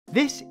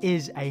This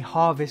is a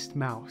harvest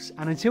mouse,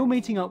 and until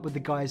meeting up with the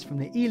guys from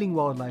the Ealing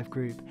Wildlife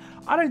Group,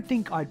 I don't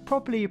think I'd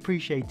properly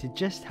appreciated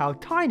just how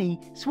tiny,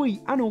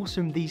 sweet and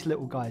awesome these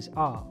little guys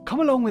are. Come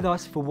along with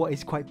us for what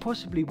is quite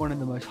possibly one of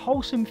the most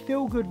wholesome,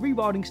 feel-good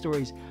rewilding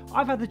stories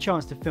I've had the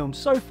chance to film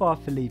so far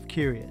for Leave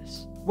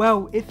Curious.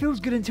 Well, it feels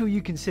good until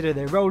you consider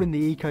their role in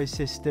the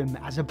ecosystem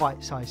as a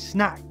bite-sized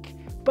snack,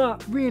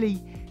 but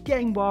really,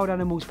 getting wild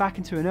animals back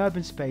into an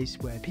urban space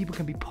where people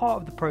can be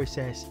part of the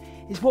process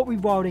is what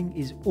rewilding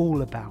is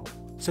all about.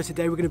 So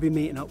today we're going to be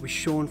meeting up with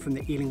Sean from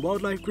the Ealing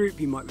Wildlife Group.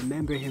 You might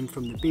remember him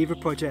from the Beaver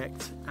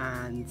Project,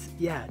 and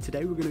yeah,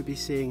 today we're going to be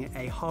seeing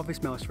a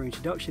harvest mouse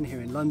reintroduction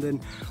here in London.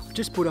 I've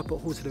just pulled up at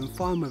Horsenden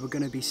Farm where we're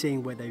going to be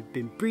seeing where they've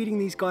been breeding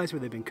these guys, where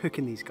they've been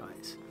cooking these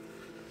guys.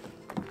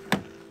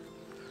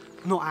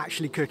 Not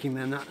actually cooking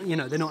them, you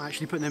know, they're not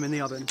actually putting them in the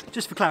oven,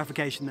 just for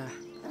clarification there.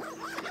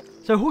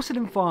 So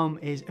Horsenden Farm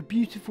is a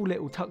beautiful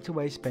little tucked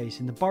away space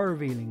in the borough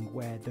of Ealing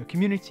where the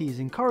community is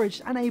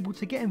encouraged and able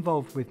to get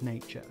involved with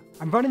nature.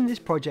 And running this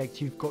project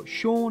you've got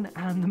Sean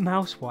and the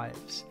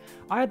Mousewives.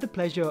 I had the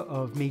pleasure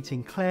of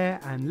meeting Claire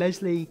and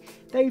Leslie.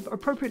 They've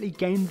appropriately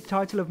gained the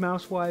title of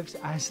Mousewives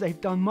as they've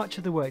done much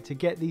of the work to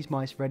get these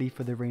mice ready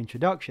for the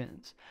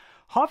reintroductions.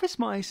 Harvest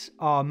mice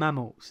are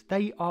mammals.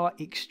 They are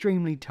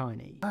extremely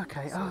tiny.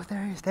 Okay, oh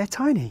there it is. They're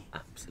tiny.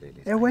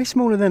 Absolutely. They're way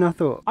smaller than I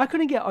thought. I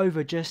couldn't get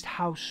over just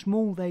how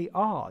small they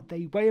are.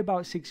 They weigh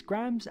about 6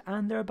 grams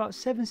and they're about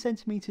 7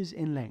 centimeters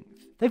in length.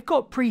 They've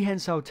got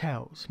prehensile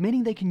tails,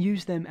 meaning they can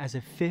use them as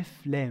a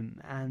fifth limb,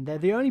 and they're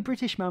the only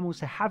British mammals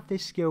to have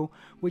this skill,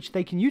 which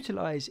they can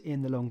utilise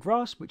in the long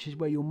grass, which is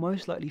where you'll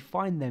most likely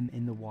find them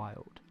in the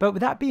wild. But with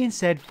that being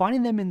said,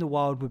 finding them in the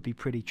wild would be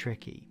pretty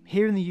tricky.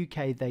 Here in the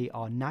UK they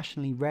are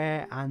nationally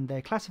rare and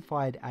they're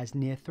classified as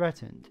near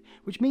threatened,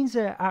 which means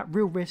they're at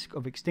real risk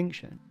of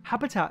extinction.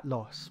 Habitat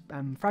loss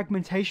and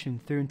fragmentation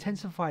through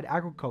intensified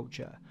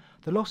agriculture,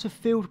 the loss of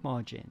field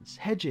margins,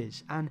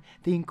 hedges and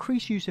the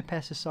increased use of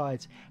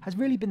pesticides has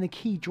really been the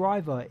key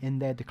driver in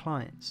their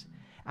declines.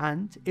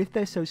 And if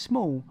they're so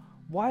small,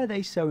 why are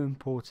they so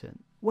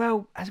important?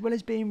 Well, as well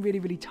as being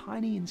really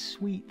tiny and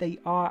sweet, they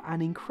are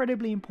an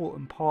incredibly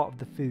important part of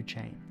the food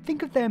chain.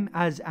 Think of them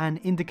as an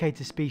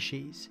indicator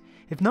species.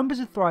 If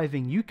numbers are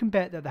thriving, you can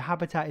bet that the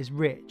habitat is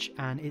rich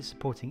and is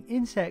supporting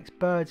insects,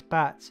 birds,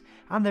 bats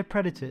and their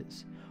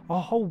predators, a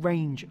whole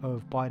range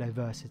of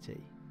biodiversity.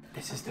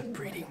 This is the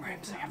breeding room,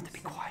 so you have to be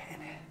quiet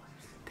in here.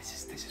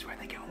 This is where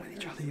they get on with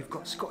each other. You've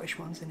got Scottish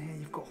ones in here,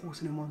 you've got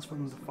Horsenden ones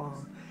from the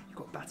farm, you've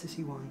got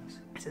Battersea ones.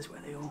 This is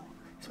where they all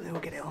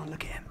get it on.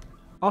 Look at him.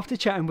 After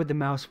chatting with the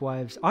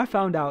Mousewives, I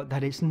found out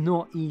that it's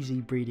not easy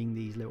breeding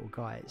these little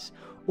guys.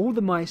 All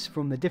the mice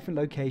from the different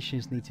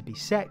locations need to be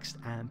sexed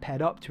and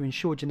paired up to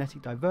ensure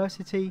genetic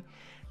diversity.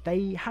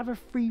 They have a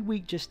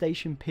 3-week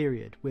gestation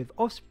period, with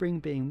offspring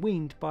being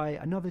weaned by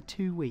another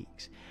 2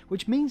 weeks,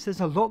 which means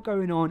there's a lot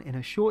going on in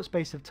a short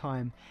space of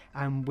time,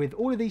 and with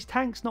all of these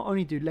tanks, not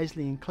only do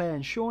Leslie and Claire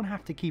and Sean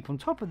have to keep on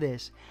top of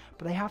this,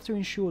 but they have to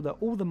ensure that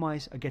all the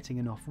mice are getting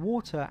enough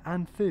water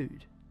and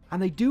food.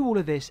 And they do all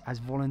of this as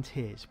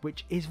volunteers,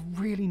 which is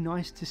really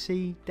nice to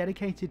see,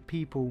 dedicated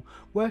people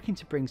working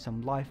to bring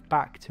some life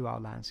back to our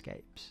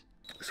landscapes.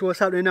 So what's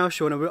happening now,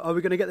 Sean? Are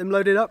we going to get them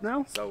loaded up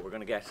now? So we're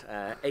going to get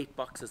 8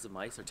 boxes of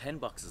mice, or 10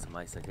 boxes of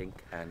mice I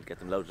think, and get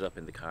them loaded up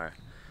in the car,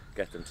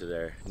 get them to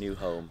their new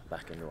home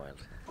back in the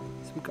wild.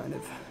 Some kind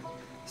of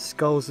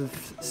skulls of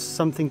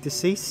something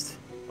deceased?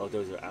 Oh,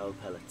 those are owl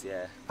pellets,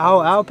 yeah.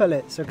 Oh, owl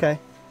pellets, okay.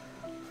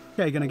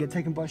 Yeah, you're going to get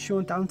taken by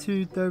Sean down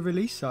to the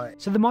release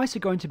site. So the mice are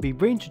going to be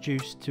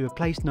reintroduced to a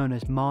place known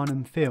as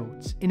Marnham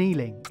Fields in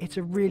Ealing. It's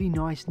a really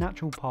nice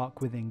natural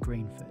park within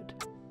Greenford.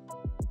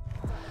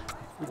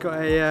 We've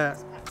got a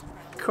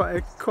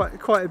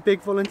quite a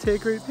big volunteer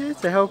group here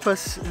to help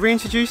us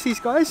reintroduce these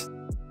guys.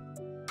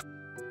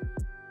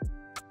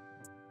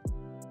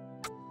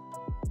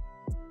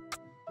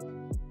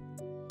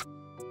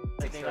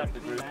 Taking up the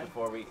group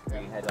before we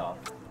head off.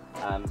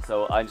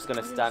 So I'm just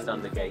going to stand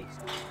on the gate.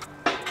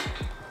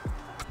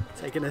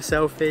 Taking a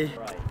selfie.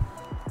 Right.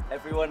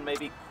 Everyone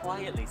maybe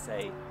quietly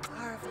say,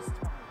 harvest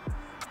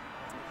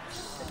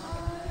mice.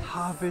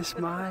 Harvest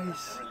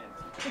mice.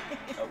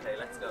 Okay,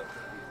 let's go.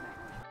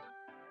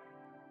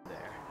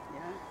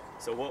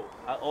 So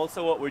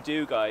what we're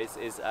due, guys,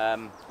 is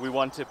we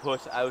want to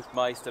put out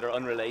mice that are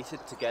unrelated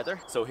together.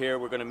 So here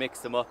we're going to mix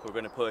them up. We're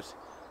going to put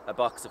a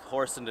box of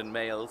Horsenden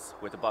males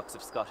with a box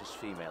of Scottish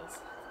females,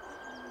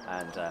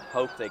 and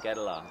hope they get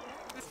along.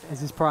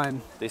 This is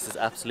prime. This is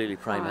absolutely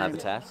prime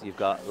habitat. You've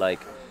got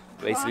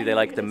basically they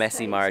like the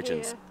messy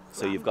margins.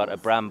 So you've got a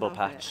bramble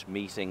patch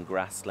meeting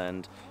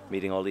grassland,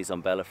 meeting all these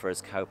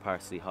umbellifers, cow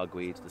parsley,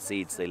 hogweed, the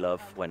seeds they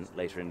love when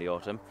later in the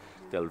autumn.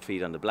 They'll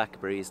feed on the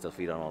blackberries, they'll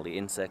feed on all the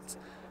insects.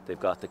 They've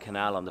got the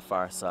canal on the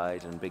far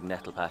side and a big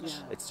nettle patch.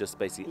 It's just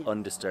basically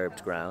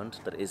undisturbed ground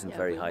that isn't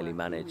very highly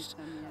managed,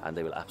 and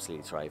they will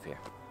absolutely thrive here.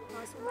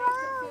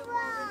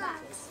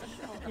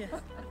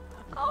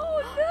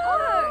 Oh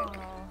look!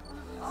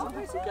 Oh,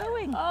 where's he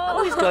going?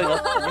 Oh, he's going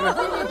up.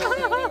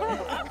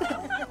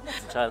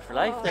 It's a child for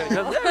life. There we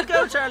go. There we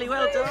go, Charlie.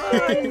 Well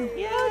done.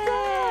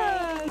 Yeah.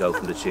 go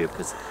from the tube,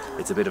 because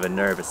it's a bit of a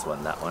nervous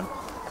one, that one.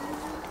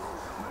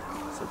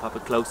 So pop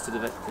it close to the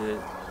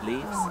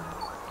leaves, and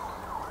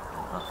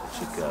off it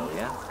should go,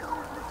 yeah?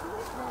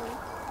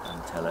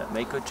 And tell it,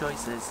 make good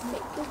choices.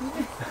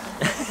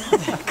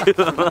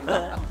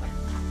 Cool.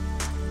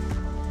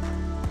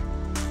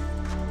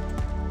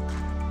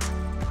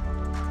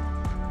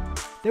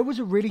 There was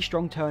a really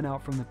strong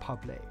turnout from the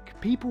public,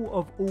 people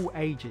of all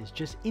ages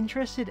just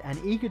interested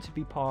and eager to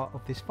be part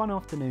of this fun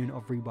afternoon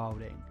of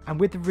rewilding. And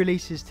with the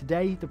releases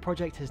today, the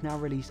project has now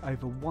released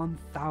over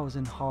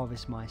 1,000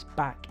 harvest mice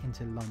back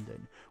into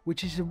London,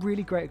 which is a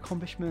really great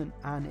accomplishment,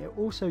 and it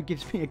also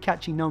gives me a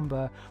catchy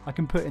number I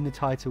can put in the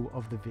title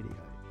of the video.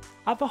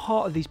 At the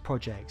heart of these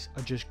projects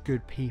are just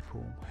good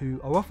people who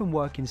are often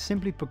working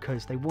simply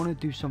because they want to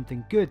do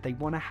something good, they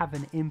want to have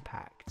an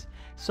impact.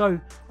 So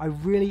I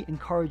really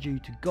encourage you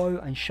to go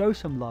and show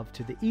some love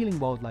to the Ealing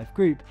Wildlife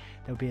Group.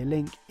 There'll be a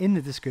link in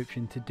the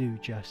description to do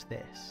just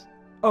this.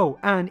 Oh,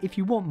 and if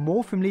you want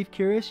more from Leave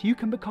Curious, you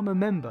can become a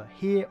member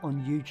here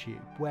on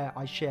YouTube, where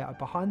I share a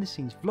behind the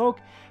scenes vlog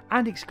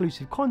and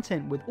exclusive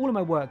content with all of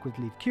my work with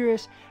Leave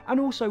Curious, and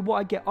also what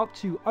I get up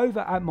to over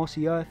at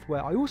Mossy Earth,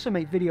 where I also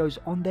make videos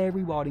on their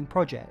rewilding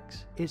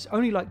projects. It's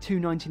only like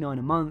 $2.99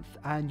 a month,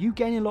 and you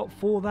gain a lot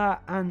for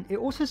that, and it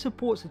also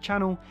supports the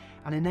channel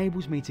and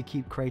enables me to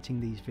keep creating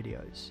these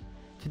videos.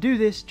 To do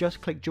this,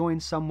 just click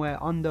join somewhere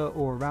under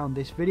or around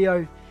this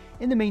video.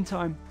 In the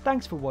meantime,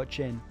 thanks for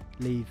watching.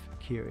 Leave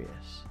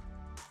Curious.